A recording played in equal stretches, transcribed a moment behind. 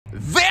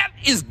That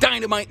is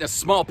dynamite in a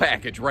small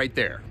package right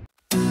there.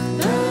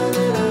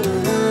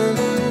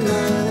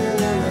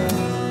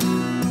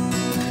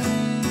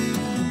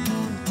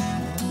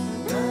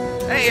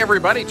 Hey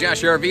everybody,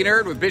 Josh RV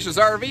Nerd with Bish's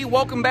RV.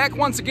 Welcome back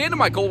once again to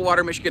my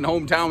Coldwater, Michigan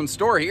hometown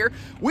store here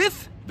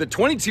with the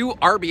 22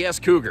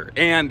 RBS Cougar.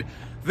 And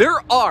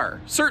there are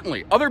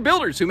certainly other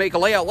builders who make a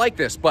layout like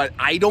this, but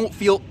I don't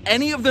feel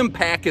any of them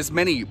pack as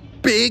many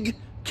big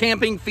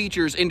camping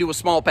features into a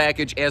small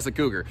package as the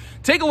Cougar.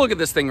 Take a look at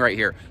this thing right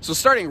here. So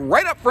starting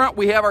right up front,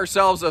 we have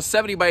ourselves a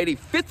 70 by 80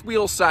 fifth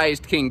wheel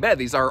sized king bed.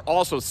 These are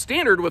also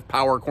standard with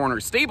power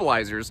corner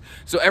stabilizers,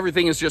 so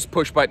everything is just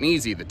push button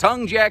easy. The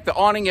tongue jack, the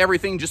awning,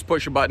 everything, just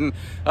push a button.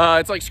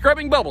 It's like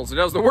scrubbing bubbles. It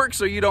does the work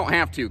so you don't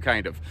have to,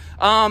 kind of.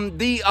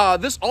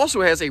 This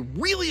also has a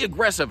really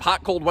aggressive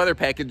hot cold weather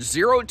package,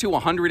 0 to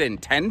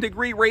 110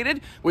 degree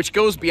rated, which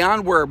goes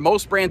beyond where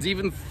most brands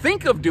even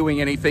think of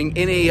doing anything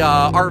in a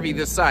RV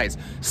this size.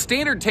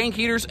 Standard tank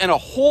heaters and a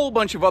whole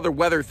bunch of other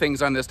weather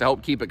things on this to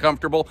help keep it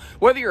comfortable,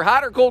 whether you're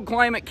hot or cold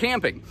climate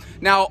camping.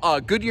 Now,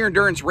 Goodyear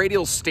Endurance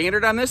radial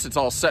standard on this. It's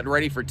all set and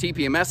ready for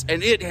TPMS,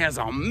 and it has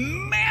a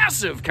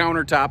massive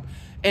countertop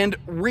and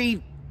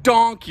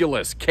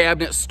redonkulous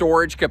cabinet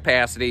storage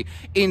capacity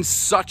in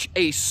such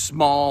a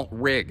small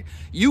rig.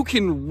 You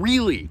can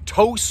really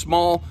tow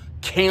small,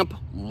 camp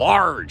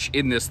large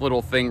in this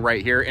little thing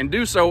right here and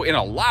do so in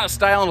a lot of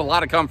style and a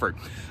lot of comfort.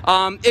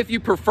 If you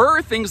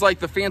prefer things like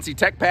the fancy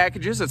tech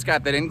packages, it's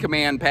got that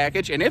in-command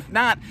package, and if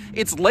not,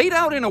 it's laid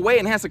out in a way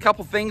and has a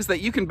couple things that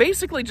you can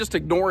basically just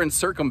ignore and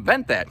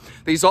circumvent that.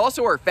 These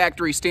also are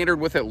factory standard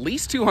with at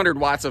least 200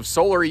 watts of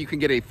solar. You can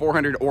get a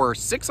 400 or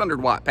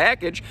 600 watt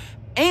package,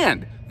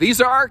 and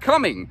these are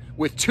coming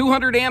with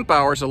 200 amp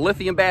hours of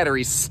lithium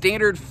batteries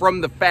standard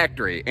from the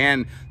factory,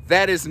 and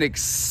that is an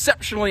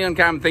exceptionally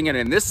uncommon thing, and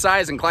in this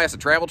size and class of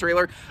travel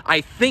trailer, I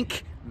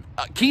think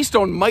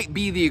Keystone might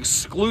be the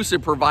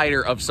exclusive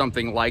provider of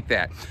something like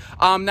that.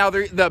 Now,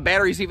 the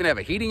batteries even have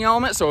a heating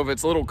element, so if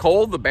it's a little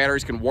cold, the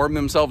batteries can warm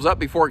themselves up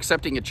before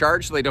accepting a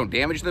charge so they don't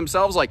damage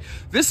themselves. Like,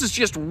 this is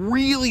just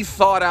really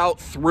thought out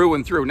through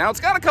and through. Now,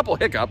 it's got a couple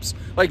hiccups,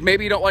 like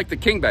maybe you don't like the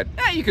king bed.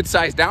 You could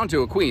size down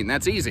to a queen,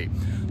 that's easy.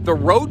 The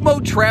road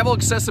mode travel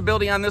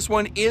accessibility on this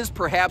one is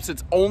perhaps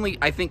its only,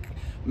 I think,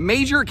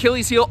 major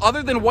Achilles heel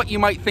other than what you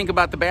might think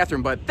about the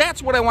bathroom, but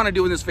that's what I want to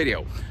do in this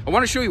video. I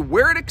want to show you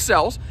where it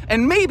excels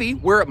and maybe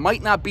where it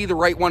might not be the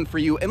right one for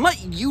you and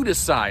let you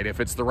decide if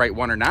it's the right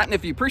one or not. And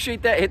if you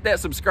appreciate that, hit that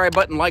subscribe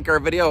button, like our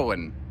video,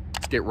 and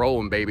let's get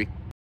rolling, baby.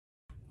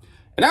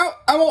 And now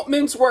I won't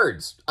mince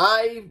words.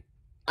 I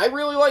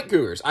really like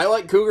Cougars. I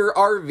like Cougar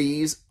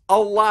RVs a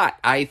lot.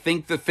 I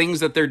think the things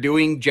that they're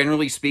doing,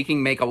 generally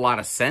speaking, make a lot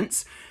of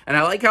sense. And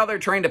I like how they're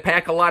trying to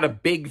pack a lot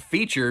of big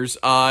features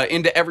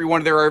into every one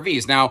of their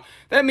RVs. Now,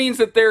 that means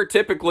that they're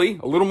typically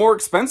a little more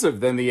expensive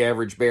than the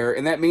average bear,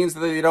 and that means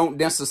that they don't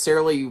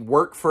necessarily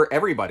work for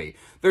everybody.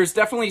 There's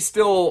definitely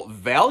still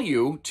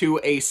value to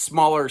a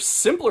smaller,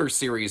 simpler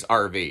series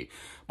RV,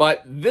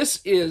 but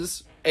this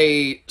is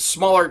a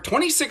smaller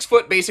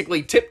 26-foot,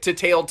 basically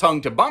tip-to-tail,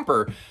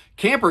 tongue-to-bumper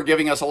camper,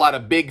 giving us a lot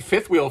of big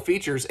fifth wheel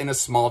features in a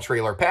small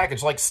trailer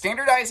package, like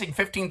standardizing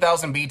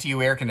 15,000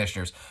 BTU air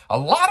conditioners. A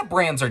lot of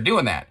brands are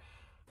doing that.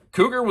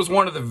 Cougar was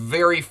one of the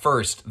very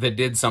first that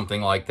did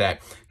something like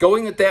that.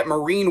 Going with that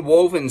marine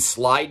woven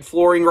slide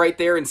flooring right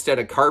there instead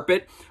of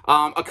carpet.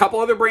 A couple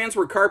other brands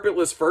were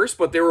carpetless first,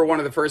 but they were one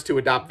of the first to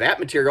adopt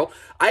that material.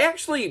 I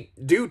actually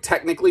do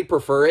technically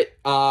prefer it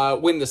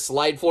when the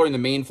slide floor and the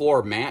main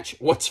floor match.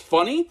 What's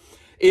funny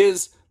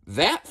is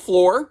that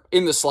floor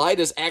in the slide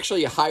is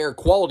actually a higher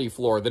quality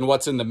floor than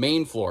what's in the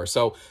main floor.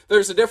 So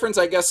there's a difference,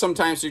 I guess,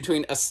 sometimes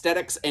between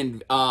aesthetics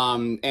and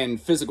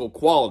physical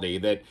quality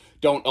that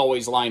don't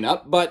always line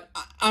up, but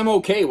I'm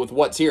okay with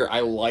what's here.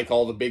 I like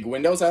all the big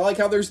windows. I like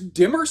how there's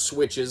dimmer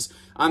switches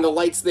on the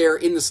lights there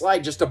in the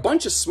slide. Just a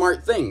bunch of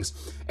smart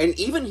things. And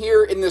even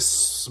here in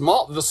this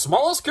the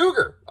smallest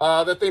Cougar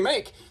that they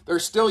make, they're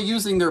still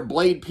using their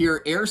Blade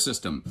Pure air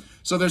system.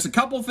 So there's a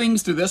couple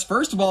things to this.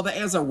 First of all, that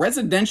has a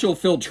residential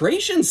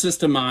filtration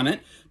system on it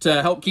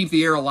to help keep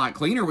the air a lot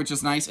cleaner, which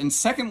is nice. And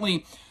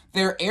secondly,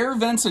 their air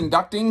vents and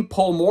ducting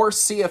pull more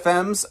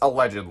CFMs,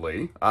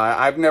 allegedly.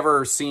 I've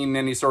never seen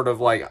any sort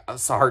of like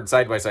hard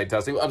side-by-side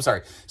testing. I'm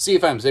sorry,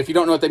 CFMs. If you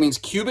don't know what that means,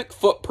 cubic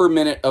foot per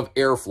minute of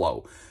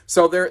airflow.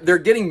 So they're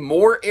getting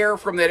more air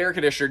from that air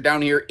conditioner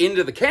down here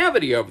into the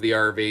cavity of the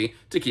RV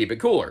to keep it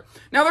cooler.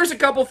 Now, there's a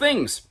couple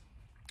things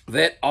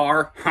that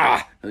are,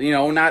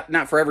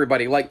 not for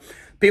everybody. Like,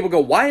 people go,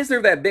 why is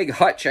there that big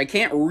hutch? I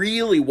can't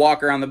really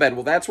walk around the bed.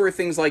 Well, that's where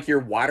things like your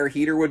water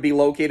heater would be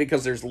located,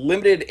 because there's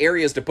limited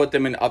areas to put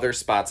them in other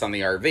spots on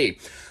the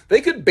RV.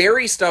 They could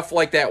bury stuff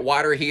like that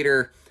water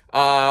heater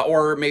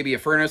or maybe a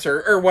furnace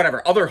or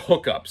whatever, other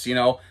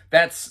hookups,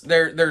 That's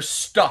there's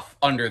stuff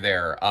under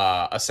there,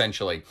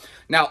 essentially.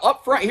 Now,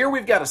 up front here,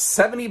 we've got a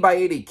 70 by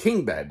 80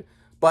 king bed.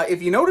 But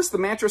if you notice, the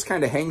mattress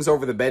kind of hangs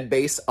over the bed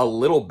base a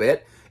little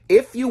bit.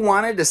 if you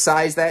wanted to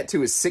size that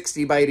to a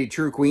 60 by 80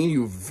 true queen,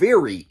 you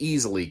very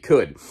easily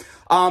could.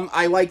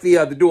 I like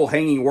the dual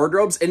hanging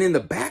wardrobes, and in the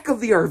back of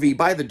the RV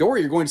by the door,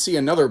 you're going to see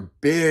another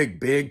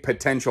big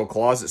potential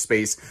closet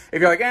space. If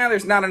you're like,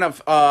 there's not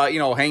enough,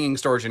 hanging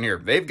storage in here.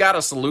 They've got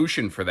a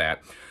solution for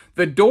that.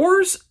 The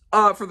doors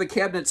for the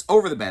cabinets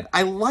over the bed,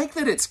 I like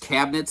that it's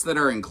cabinets that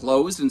are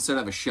enclosed instead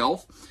of a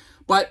shelf,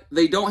 but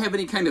they don't have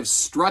any kind of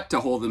strut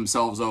to hold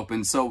themselves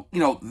open. So,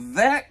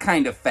 that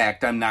kind of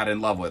fact I'm not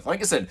in love with.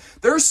 Like I said,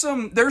 there's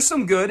some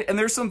good and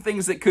there's some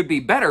things that could be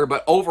better,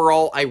 but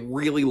overall, I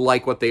really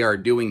like what they are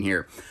doing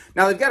here.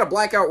 Now, they've got a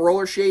blackout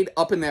roller shade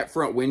up in that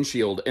front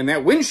windshield, and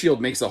that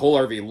windshield makes the whole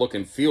RV look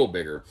and feel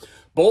bigger.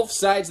 Both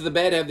sides of the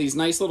bed have these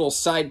nice little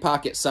side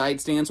pocket side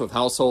stands with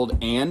household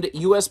and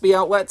USB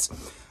outlets.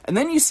 And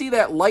then you see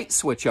that light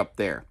switch up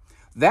there.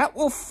 That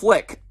will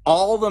flick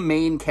all the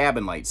main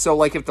cabin lights. So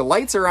like if the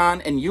lights are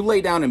on and you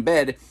lay down in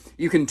bed,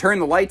 you can turn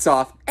the lights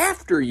off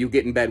after you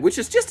get in bed, which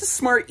is just a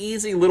smart,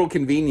 easy little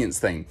convenience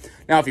thing.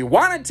 Now, if you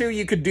wanted to,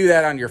 you could do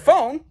that on your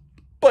phone,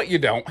 but you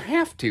don't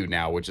have to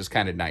now, which is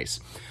kind of nice.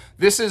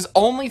 This is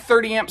only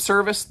 30 amp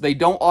service. They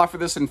don't offer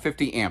this in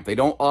 50 amp. They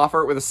don't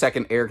offer it with a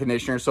second air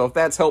conditioner. So if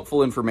that's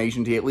helpful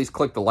information to you, at least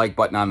click the like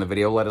button on the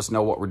video. Let us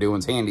know what we're doing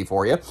is handy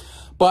for you.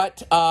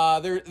 But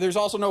there's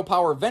also no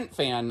power vent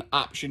fan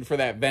option for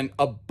that vent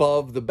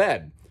above the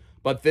bed.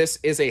 But this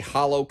is a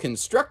hollow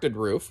constructed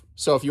roof.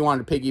 So if you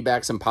wanted to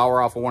piggyback some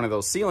power off of one of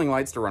those ceiling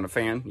lights to run a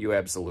fan, you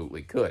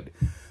absolutely could.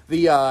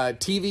 The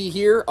TV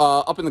here,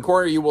 up in the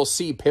corner, you will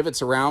see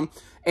pivots around.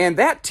 And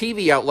that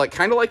TV outlet,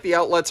 kind of like the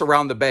outlets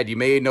around the bed, you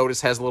may notice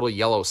has a little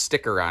yellow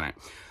sticker on it.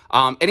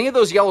 Any of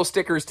those yellow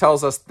stickers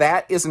tells us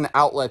that is an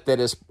outlet that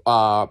is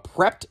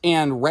prepped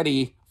and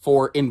ready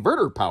for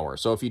inverter power.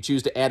 So if you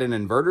choose to add an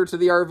inverter to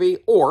the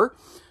RV, or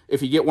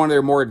if you get one of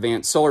their more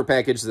advanced solar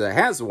packages that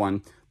has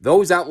one,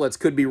 those outlets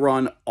could be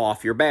run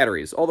off your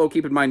batteries. Although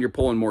keep in mind you're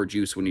pulling more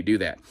juice when you do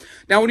that.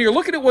 Now when you're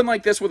looking at one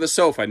like this with a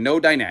sofa,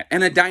 no dinette,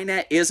 and a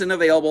dinette is an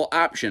available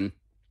option,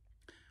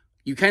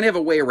 you kind of have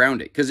a way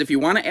around it. Because if you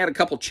want to add a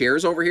couple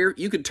chairs over here,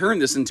 you could turn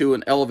this into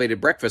an elevated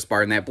breakfast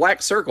bar. And that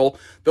black circle,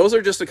 those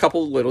are just a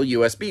couple little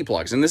USB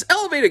plugs. And this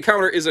elevated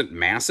counter isn't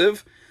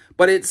massive,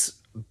 but it's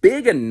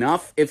big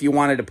enough if you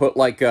wanted to put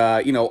like,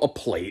 a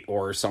plate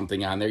or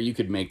something on there. You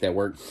could make that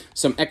work.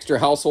 Some extra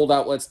household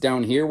outlets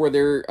down here where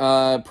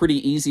they're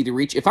pretty easy to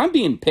reach. If I'm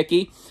being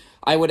picky,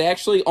 I would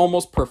actually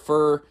almost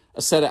prefer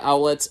a set of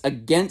outlets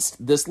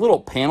against this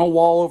little panel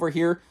wall over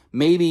here,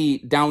 maybe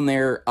down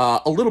there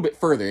a little bit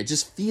further. It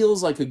just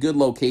feels like a good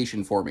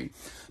location for me.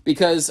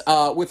 Because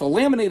with a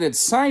laminated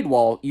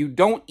sidewall, you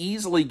don't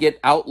easily get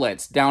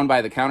outlets down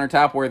by the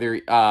countertop where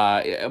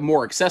they're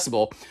more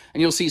accessible. And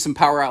you'll see some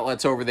power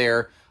outlets over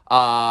there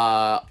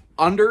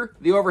under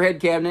the overhead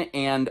cabinet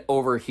and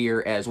over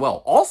here as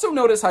well. Also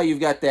notice how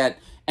you've got that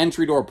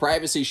entry door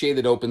privacy shade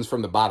that opens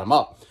from the bottom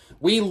up.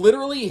 We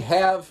literally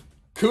have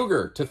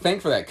Cougar to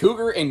thank for that.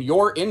 Cougar and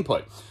your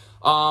input.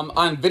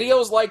 On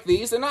videos like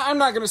these, and I'm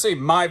not going to say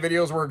my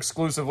videos were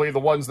exclusively the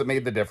ones that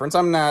made the difference.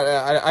 I'm not,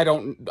 I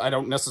don't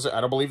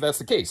believe that's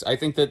the case. I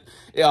think that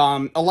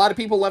a lot of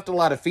people left a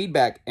lot of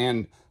feedback,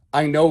 and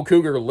I know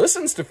Cougar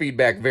listens to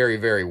feedback very,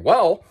 very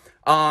well,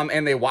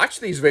 and they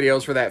watch these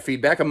videos for that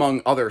feedback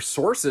among other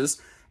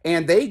sources,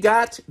 and they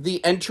got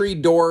the entry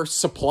door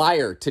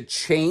supplier to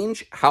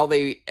change how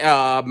they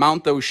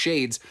mount those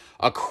shades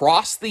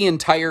across the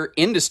entire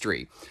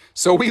industry.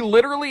 So we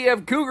literally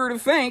have Cougar to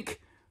thank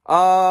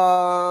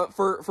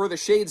for the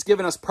shades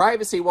giving us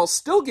privacy while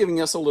still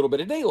giving us a little bit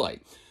of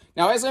daylight.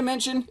 Now, as I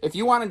mentioned, if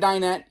you want a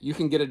dinette, you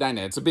can get a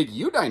dinette. It's a big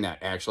U dinette,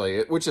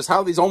 actually, which is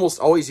how these almost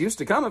always used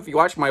to come. If you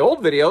watch my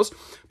old videos,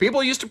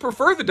 people used to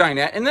prefer the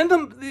dinette, and then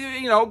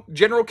the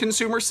general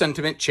consumer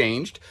sentiment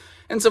changed,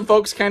 and some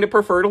folks kind of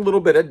preferred a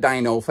little bit of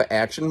dinofa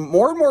action.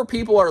 More and more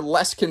people are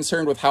less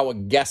concerned with how a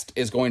guest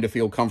is going to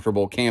feel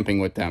comfortable camping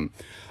with them.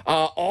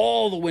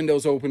 All the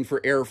windows open for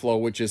airflow,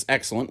 which is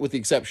excellent, with the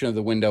exception of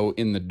the window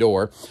in the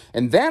door.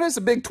 And that is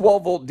a big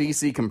 12-volt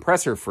DC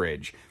compressor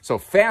fridge. So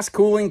fast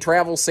cooling,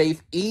 travel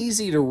safe,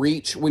 easy to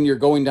reach when you're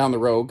going down the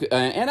road.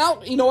 And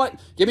you know what?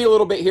 Give me a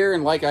little bit here,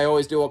 and like I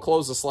always do, I'll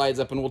close the slides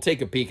up, and we'll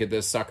take a peek at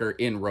this sucker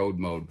in road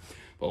mode.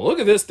 But look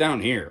at this down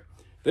here.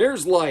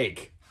 There's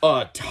like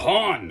a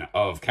ton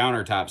of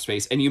countertop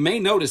space, and you may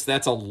notice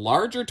that's a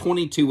larger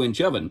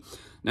 22-inch oven.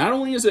 Not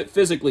only is it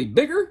physically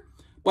bigger,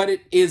 but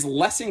it is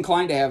less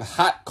inclined to have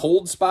hot,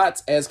 cold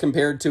spots as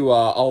compared to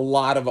a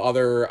lot of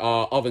other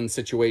oven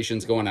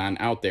situations going on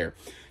out there.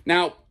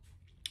 Now,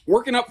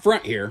 working up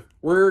front here,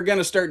 we're going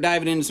to start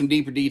diving into some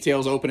deeper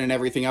details, opening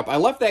everything up. I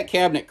left that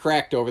cabinet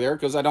cracked over there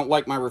because I don't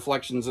like my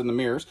reflections in the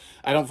mirrors.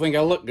 I don't think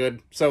I look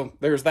good, so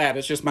there's that.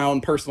 It's just my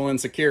own personal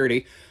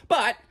insecurity.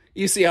 But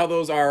you see how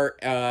those are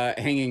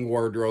hanging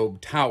wardrobe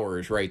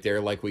towers right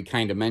there, like we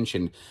kind of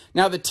mentioned.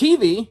 Now, the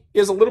TV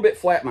is a little bit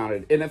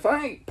flat-mounted, and if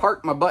I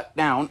park my butt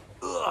down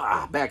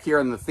back here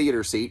on the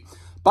theater seat,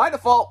 by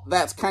default,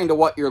 that's kind of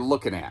what you're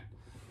looking at.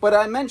 But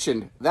I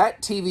mentioned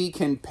that TV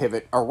can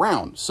pivot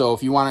around, so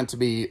if you want it to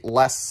be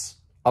less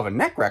of a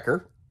neck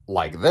wrecker,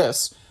 like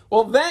this,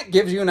 Well, that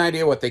gives you an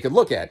idea what they could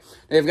look at.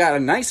 They've got a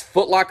nice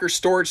footlocker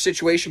storage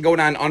situation going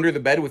on under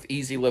the bed with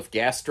easy lift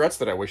gas struts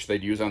that I wish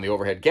they'd use on the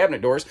overhead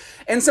cabinet doors,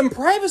 and some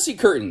privacy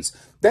curtains.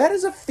 That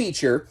is a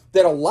feature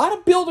that a lot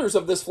of builders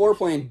of this floor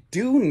plan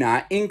do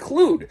not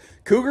include.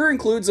 Cougar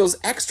includes those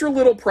extra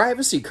little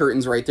privacy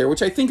curtains right there,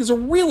 which I think is a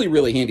really,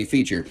 really handy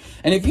feature.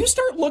 And if you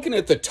start looking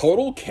at the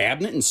total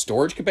cabinet and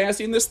storage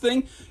capacity in this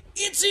thing,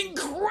 it's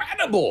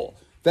incredible.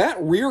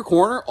 That rear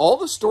corner, all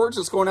the storage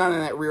that's going on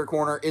in that rear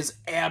corner is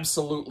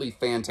absolutely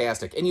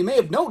fantastic. And you may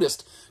have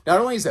noticed,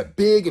 not only is it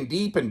big and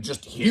deep and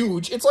just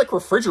huge, it's like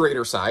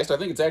refrigerator sized. I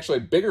think it's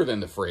actually bigger than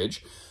the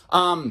fridge.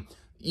 It's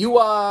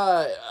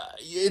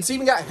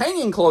even got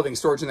hanging clothing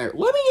storage in there.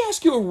 Let me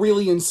ask you a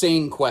really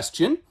insane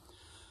question.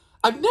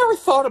 I've never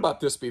thought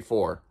about this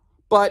before,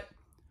 but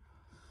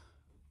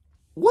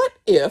what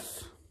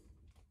if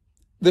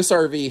this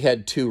RV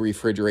had 2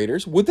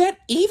 refrigerators? Would that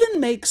even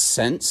make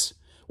sense?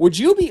 Would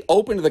you be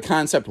open to the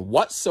concept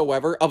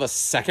whatsoever of a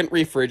second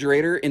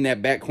refrigerator in that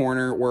back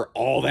corner where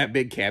all that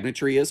big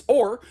cabinetry is?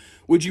 Or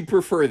would you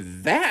prefer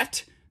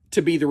that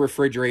to be the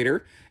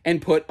refrigerator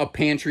and put a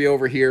pantry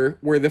over here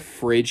where the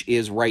fridge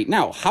is right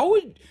now?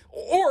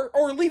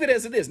 Or leave it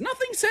as it is.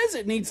 Nothing says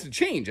it needs to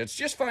change. It's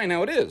just fine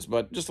how it is,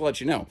 but just to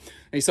let you know.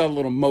 And you saw a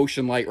little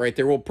motion light right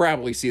there. We'll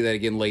probably see that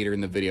again later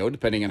in the video,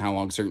 depending on how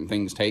long certain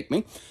things take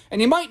me.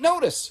 And you might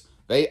notice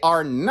they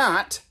are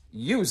not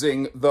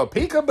using the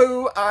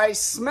peekaboo, I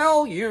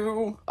smell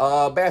you,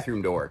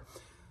 bathroom door.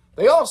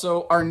 They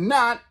also are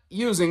not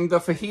using the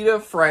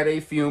Fajita Friday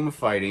fume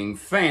fighting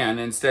fan.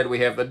 Instead, we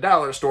have the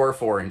dollar store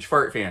 4-inch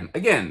fart fan.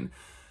 Again,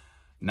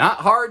 not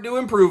hard to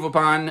improve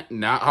upon,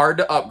 not hard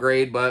to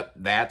upgrade, but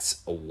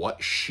that's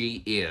what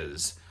she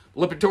is.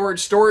 Lipitorage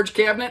storage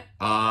cabinet.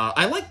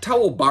 I like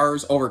towel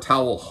bars over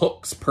towel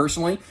hooks,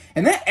 personally.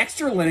 And that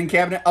extra linen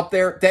cabinet up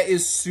there, that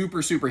is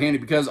super, super handy,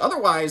 because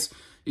otherwise,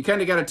 you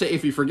kind of got to,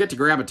 if you forget to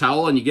grab a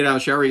towel and you get out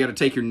of the shower, you got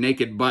to take your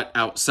naked butt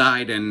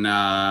outside and,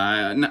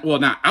 well,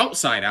 not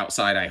outside,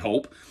 I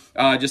hope.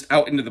 Just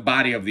out into the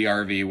body of the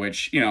RV,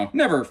 which, you know,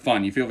 never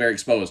fun. You feel very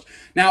exposed.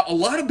 Now, a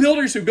lot of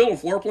builders who build a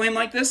floor plan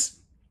like this,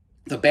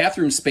 the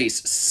bathroom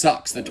space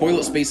sucks. The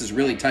toilet space is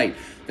really tight.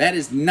 That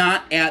is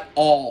not at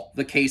all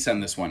the case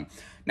on this one.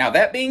 Now,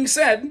 that being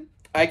said,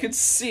 I could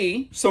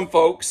see some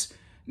folks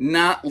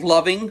not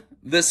loving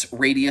this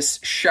radius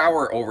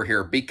shower over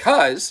here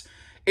because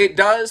it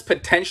does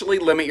potentially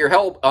limit your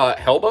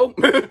Hellbow?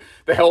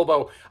 The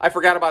Hellbow. I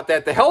forgot about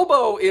that. The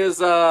Hellbow is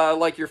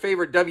like your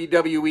favorite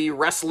WWE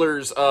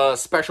wrestler's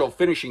special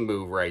finishing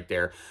move right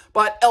there.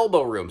 But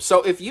elbow room.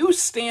 So if you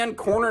stand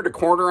corner to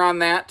corner on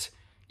that,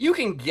 you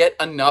can get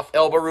enough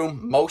elbow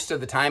room most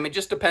of the time. It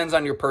just depends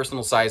on your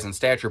personal size and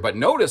stature. But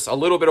notice, a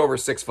little bit over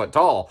 6 foot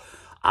tall,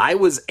 I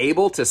was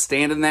able to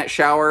stand in that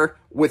shower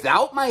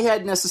without my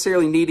head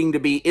necessarily needing to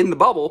be in the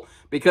bubble,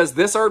 because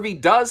this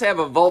RV does have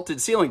a vaulted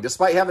ceiling.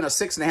 Despite having a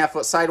 6.5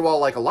 foot sidewall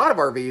like a lot of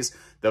RVs,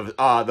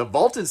 the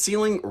vaulted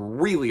ceiling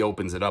really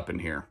opens it up in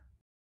here.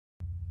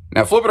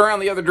 Now, flip it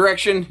around the other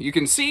direction, you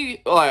can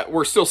see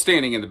we're still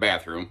standing in the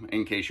bathroom,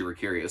 in case you were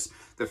curious.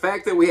 The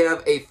fact that we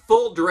have a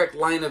full direct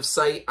line of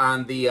sight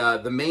on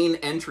the main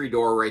entry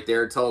door right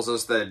there tells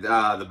us that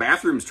the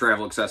bathroom's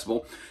travel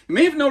accessible. You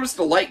may have noticed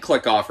the light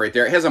click off right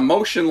there. It has a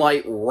motion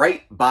light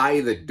right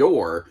by the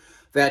door.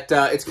 That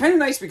it's kind of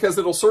nice because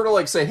it'll sort of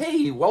like say,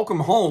 hey,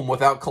 welcome home,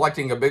 without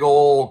collecting a big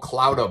old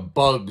cloud of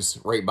bugs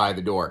right by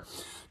the door.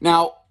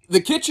 Now,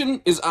 the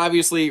kitchen is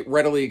obviously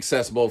readily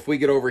accessible. If we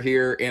get over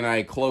here and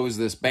I close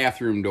this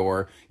bathroom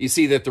door, you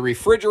see that the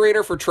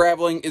refrigerator for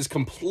traveling is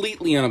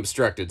completely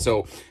unobstructed.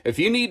 So if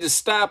you need to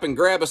stop and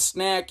grab a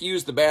snack,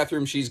 use the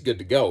bathroom, she's good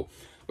to go.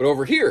 But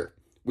over here,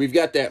 we've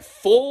got that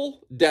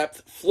full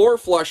depth floor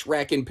flush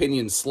rack and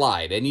pinion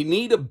slide. And you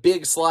need a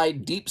big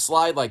slide, deep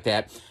slide like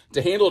that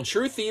to handle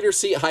true theater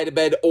seat, hide a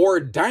bed,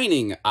 or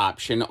dining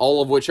option,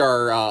 all of which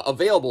are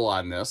available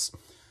on this.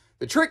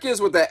 The trick is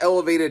with that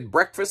elevated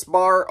breakfast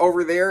bar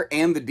over there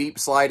and the deep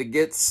slide, it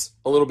gets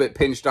a little bit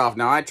pinched off.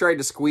 Now, I tried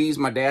to squeeze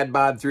my dad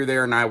bod through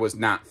there and I was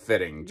not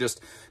fitting. Just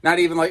not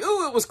even like,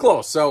 ooh, it was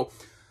close. So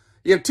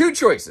you have 2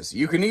 choices.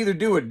 You can either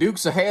do a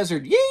Dukes of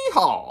Hazzard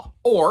yeehaw,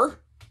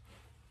 or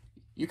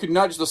you can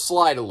nudge the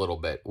slide a little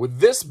bit. With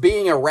this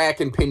being a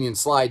rack and pinion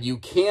slide, you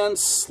can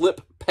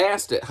slip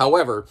past it.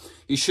 However,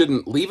 you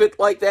shouldn't leave it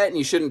like that, and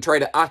you shouldn't try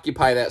to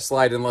occupy that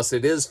slide unless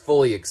it is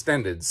fully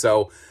extended.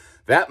 So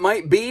that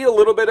might be a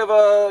little bit of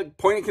a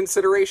point of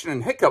consideration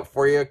and hiccup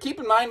for you. Keep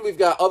in mind, we've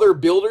got other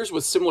builders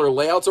with similar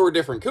layouts or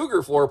different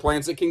Cougar floor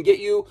plans that can get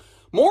you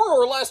more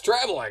or less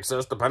travel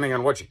access, depending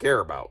on what you care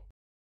about.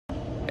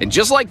 And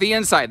just like the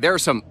inside, there are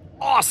some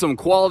awesome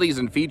qualities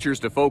and features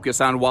to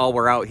focus on while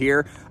we're out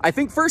here. I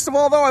think first of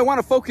all, though, I want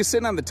to focus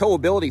in on the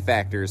towability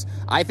factors.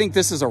 I think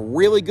this is a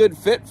really good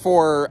fit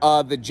for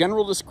the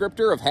general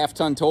descriptor of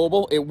half-ton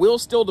towable. It will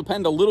still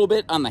depend a little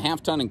bit on the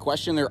half-ton in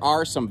question. There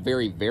are some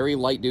very, very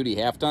light-duty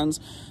half-tons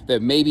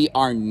that maybe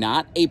are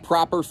not a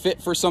proper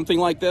fit for something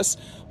like this.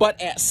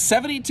 But at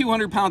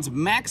 7,200 pounds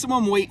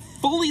maximum weight,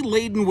 fully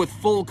laden with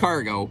full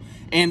cargo,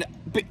 And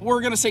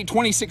we're going to say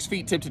 26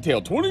 feet tip to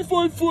tail.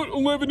 25 foot,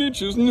 11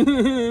 inches,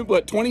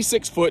 but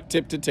 26 foot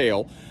tip to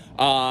tail.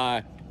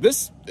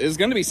 This is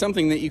going to be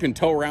something that you can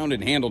tow around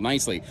and handle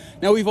nicely.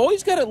 Now, we've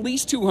always got at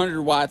least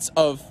 200 watts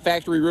of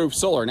factory roof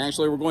solar, and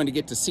actually we're going to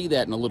get to see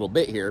that in a little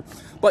bit here.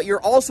 But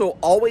you're also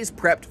always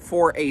prepped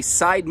for a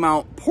side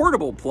mount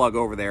portable plug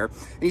over there.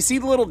 And you see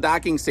the little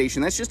docking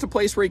station. That's just a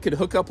place where you could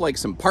hook up like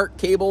some park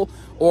cable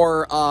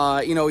or,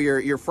 you know,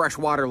 your fresh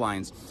water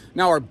lines.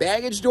 Now, our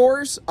baggage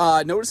doors,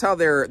 notice how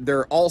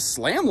they're all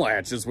slam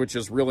latches, which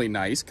is really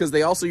nice because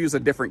they also use a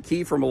different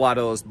key from a lot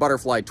of those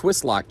butterfly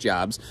twist lock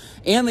jobs.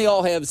 And they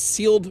all have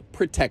sealed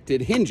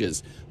protected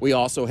hinges. We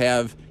also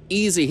have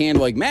easy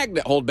handling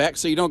magnet holdback,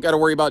 so you don't got to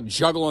worry about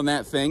juggling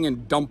that thing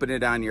and dumping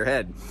it on your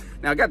head.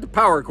 Now, I got the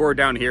power cord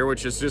down here,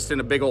 which is just in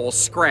a big old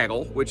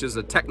scraggle, which is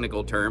a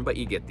technical term, but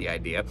you get the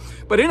idea.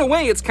 But in a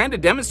way, it's kind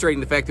of demonstrating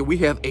the fact that we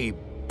have a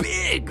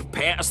big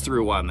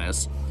pass-through on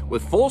this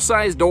with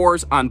full-size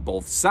doors on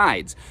both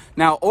sides.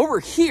 Now, over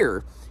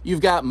here,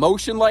 you've got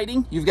motion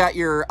lighting. You've got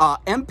your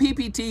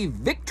MPPT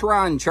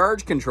Victron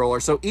charge controller.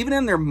 So even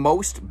in their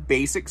most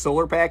basic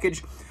solar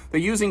package, they're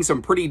using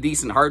some pretty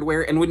decent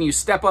hardware. And when you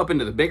step up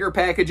into the bigger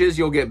packages,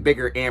 you'll get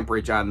bigger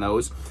amperage on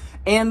those.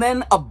 And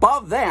then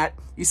above that,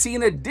 you see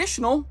an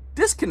additional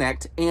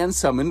disconnect and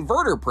some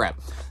inverter prep.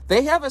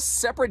 They have a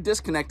separate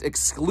disconnect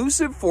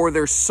exclusive for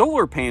their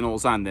solar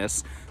panels on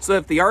this. So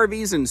if the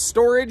RV's in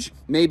storage,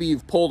 maybe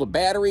you've pulled a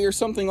battery or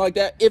something like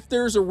that, if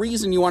there's a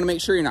reason you want to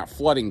make sure you're not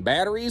flooding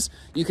batteries,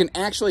 you can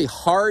actually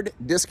hard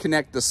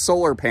disconnect the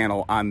solar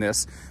panel on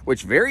this,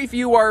 which very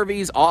few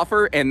RVs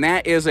offer, and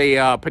that is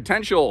a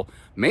potential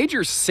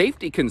major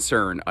safety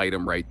concern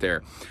item right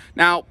there.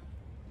 Now,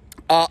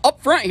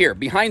 up front here,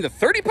 behind the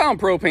 30-pound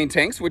propane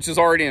tanks, which is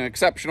already an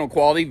exceptional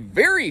quality,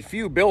 very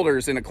few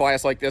builders in a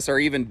class like this are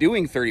even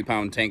doing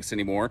 30-pound tanks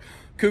anymore.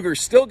 Cougar's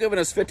still giving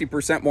us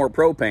 50% more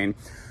propane.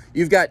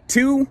 You've got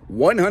two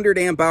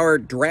 100-amp-hour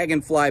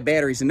Dragonfly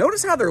batteries. And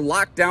notice how they're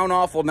locked down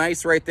awful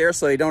nice right there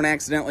so they don't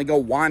accidentally go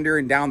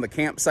wandering down the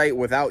campsite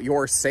without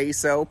your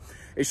say-so.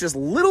 It's just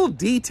little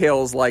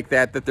details like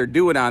that that they're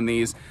doing on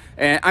these.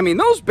 And I mean,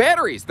 those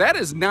batteries, that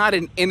is not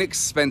an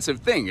inexpensive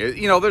thing.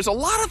 You know, there's a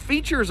lot of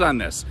features on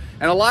this.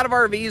 And a lot of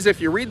RVs,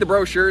 if you read the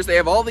brochures, they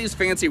have all these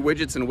fancy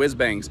widgets and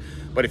whiz-bangs.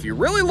 But if you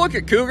really look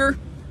at Cougar,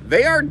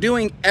 they are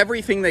doing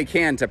everything they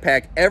can to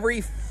pack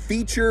every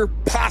feature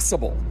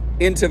possible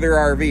into their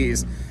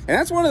RVs. And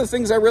that's one of the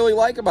things I really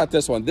like about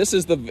this one. This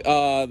is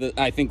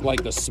I think,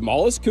 like the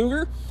smallest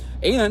Cougar,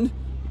 and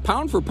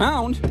pound for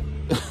pound,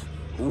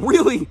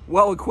 really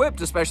well equipped,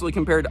 especially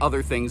compared to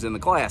other things in the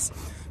class.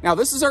 Now,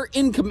 this is our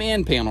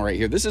in-command panel right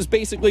here. This is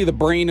basically the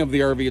brain of the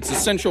RV. It's the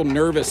central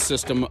nervous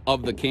system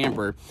of the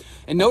camper.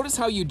 And notice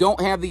how you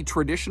don't have the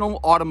traditional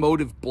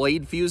automotive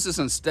blade fuses.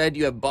 Instead,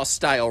 you have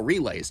bus-style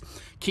relays.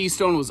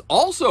 Keystone was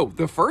also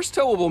the first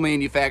towable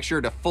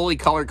manufacturer to fully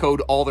color code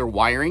all their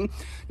wiring.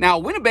 Now,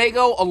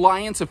 Winnebago,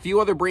 Alliance, a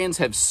few other brands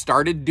have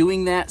started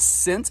doing that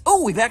since.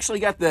 Oh, we've actually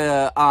got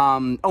the,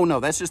 oh no,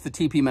 that's just the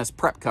TPMS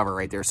prep cover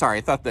right there. Sorry,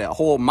 I thought the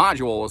whole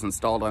module was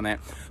installed on that.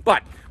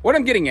 But what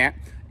I'm getting at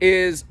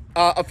is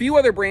a few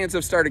other brands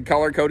have started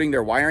color coding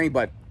their wiring,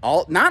 but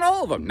not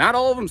all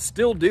of them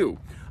still do.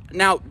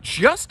 Now,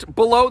 just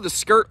below the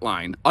skirt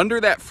line, under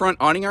that front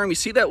awning arm, you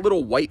see that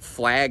little white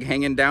flag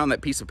hanging down,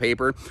 that piece of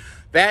paper?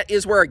 That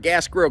is where a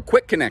gas grill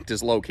quick connect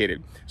is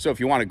located. So if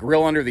you want to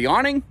grill under the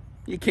awning,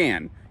 you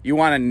can. You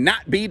want to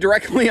not be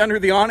directly under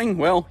the awning?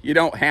 Well, you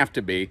don't have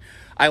to be.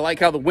 I like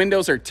how the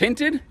windows are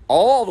tinted.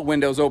 All the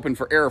windows open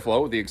for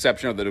airflow, with the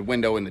exception of the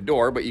window in the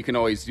door, but you can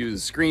always use the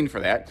screen for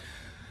that.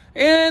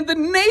 And the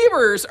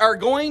neighbors are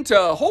going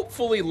to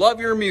hopefully love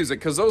your music,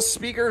 because those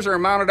speakers are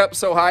mounted up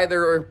so high,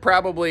 they're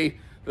probably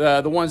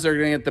the ones that are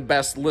going to get the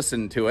best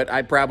listen to it.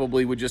 I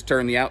probably would just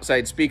turn the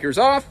outside speakers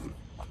off.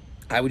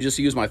 I would just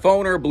use my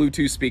phone or a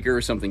Bluetooth speaker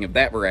or something of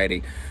that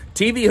variety.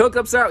 TV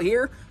hookups out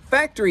here.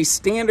 Factory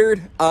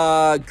standard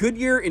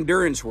Goodyear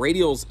Endurance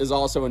radials is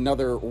also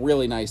another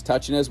really nice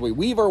touch. And as we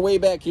weave our way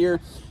back here,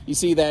 you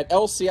see that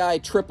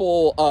LCI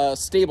triple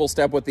stable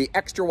step with the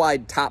extra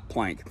wide top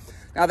plank.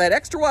 Now, that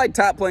extra wide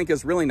top plank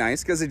is really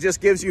nice because it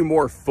just gives you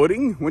more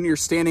footing when you're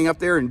standing up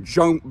there and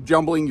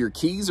jumbling your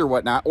keys or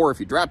whatnot. Or if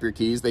you drop your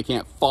keys, they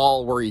can't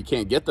fall where you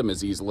can't get them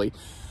as easily.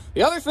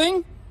 The other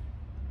thing,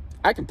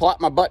 I can plop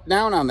my butt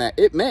down on that.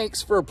 It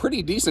makes for a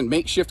pretty decent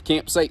makeshift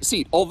campsite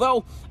seat.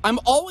 Although, I'm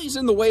always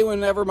in the way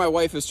whenever my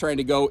wife is trying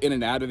to go in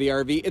and out of the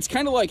RV. It's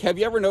kind of like, have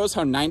you ever noticed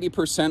how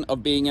 90%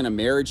 of being in a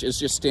marriage is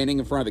just standing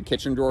in front of the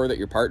kitchen drawer that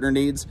your partner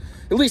needs?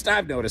 At least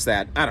I've noticed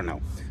that. I don't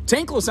know.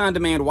 Tankless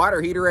on-demand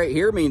water heater right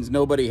here means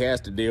nobody has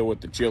to deal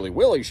with the chilly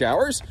willy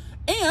showers.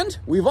 And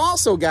we've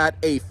also got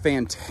a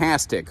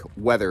fantastic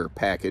weather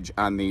package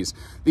on these.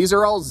 These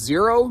are all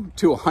 0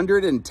 to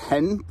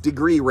 110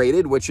 degree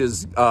rated, which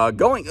is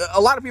going... A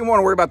lot of people want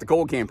to worry about the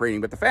cold camp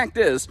rating, but the fact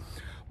is,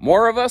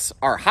 more of us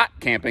are hot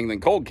camping than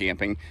cold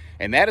camping,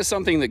 and that is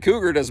something that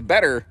Cougar does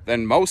better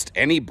than most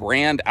any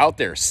brand out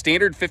there.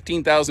 Standard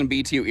 15,000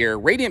 BTU air,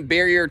 radiant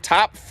barrier,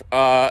 top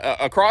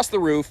across the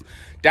roof,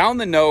 down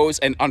the nose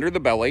and under the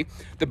belly.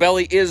 The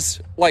belly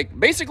is like,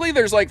 basically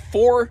there's like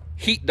 4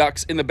 heat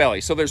ducts in the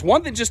belly. So there's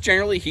one that just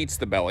generally heats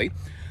the belly.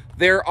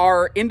 There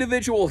are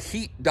individual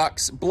heat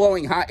ducts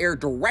blowing hot air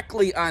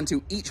directly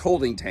onto each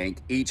holding tank.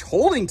 Each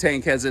holding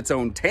tank has its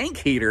own tank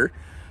heater.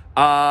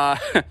 I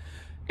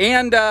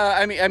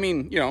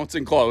mean, you know, it's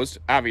enclosed,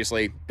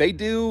 obviously. They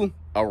do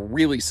a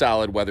really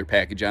solid weather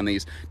package on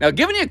these. Now,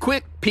 giving you a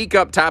quick peek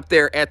up top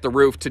there at the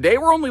roof, today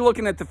we're only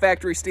looking at the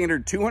factory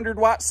standard 200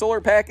 watt solar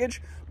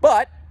package,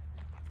 but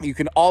you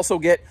can also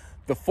get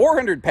the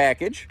 400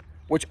 package,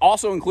 which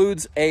also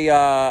includes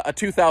a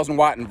 2000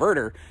 watt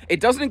inverter. It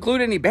doesn't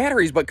include any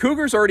batteries, but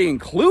Cougar's already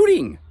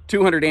including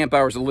 200 amp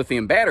hours of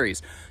lithium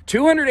batteries.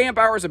 200 amp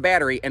hours of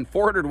battery and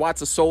 400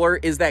 watts of solar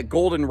is that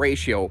golden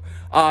ratio.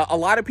 A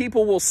lot of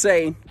people will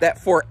say that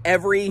for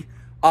every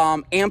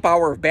amp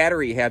hour of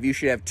battery you have, you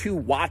should have 2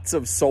 watts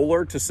of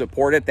solar to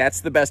support it.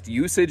 That's the best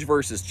usage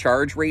versus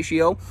charge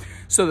ratio.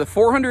 So the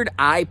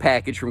 400i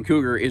package from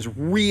Cougar is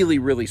really,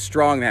 really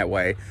strong that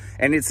way.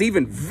 And it's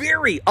even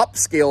very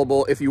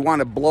upscalable if you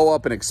want to blow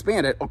up and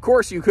expand it. Of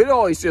course, you could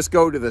always just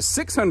go to the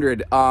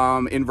 600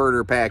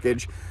 inverter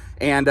package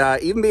and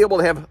even be able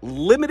to have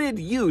limited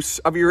use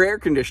of your air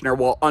conditioner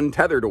while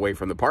untethered away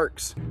from the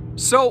parks.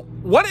 So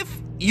what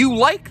if you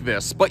like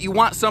this, but you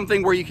want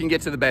something where you can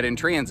get to the bed in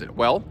transit?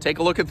 Well, take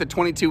a look at the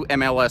 22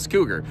 MLS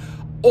Cougar.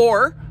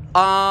 Or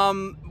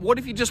what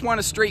if you just want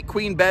a straight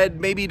queen bed?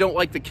 Maybe you don't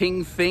like the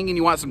king thing and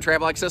you want some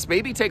travel access.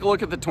 Maybe take a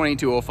look at the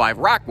 2205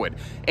 Rockwood.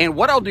 And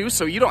what I'll do,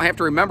 so you don't have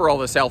to remember all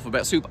this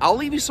alphabet soup, I'll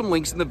leave you some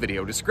links in the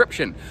video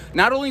description.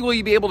 Not only will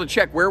you be able to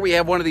check where we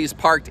have one of these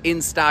parked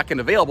in stock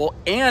and available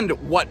and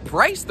what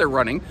price they're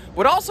running,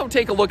 but also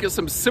take a look at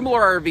some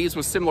similar RVs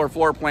with similar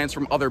floor plans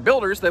from other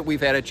builders that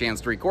we've had a chance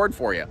to record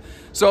for you.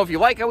 So if you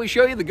like how we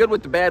show you the good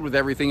with the bad with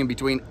everything in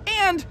between,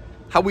 and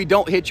how we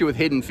don't hit you with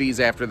hidden fees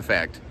after the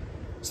fact,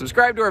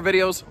 subscribe to our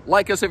videos,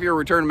 like us if you're a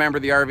return member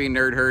of the RV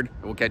Nerd Herd,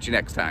 and we'll catch you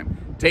next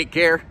time. Take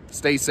care,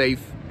 stay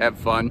safe, have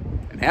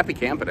fun, and happy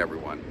camping,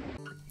 everyone.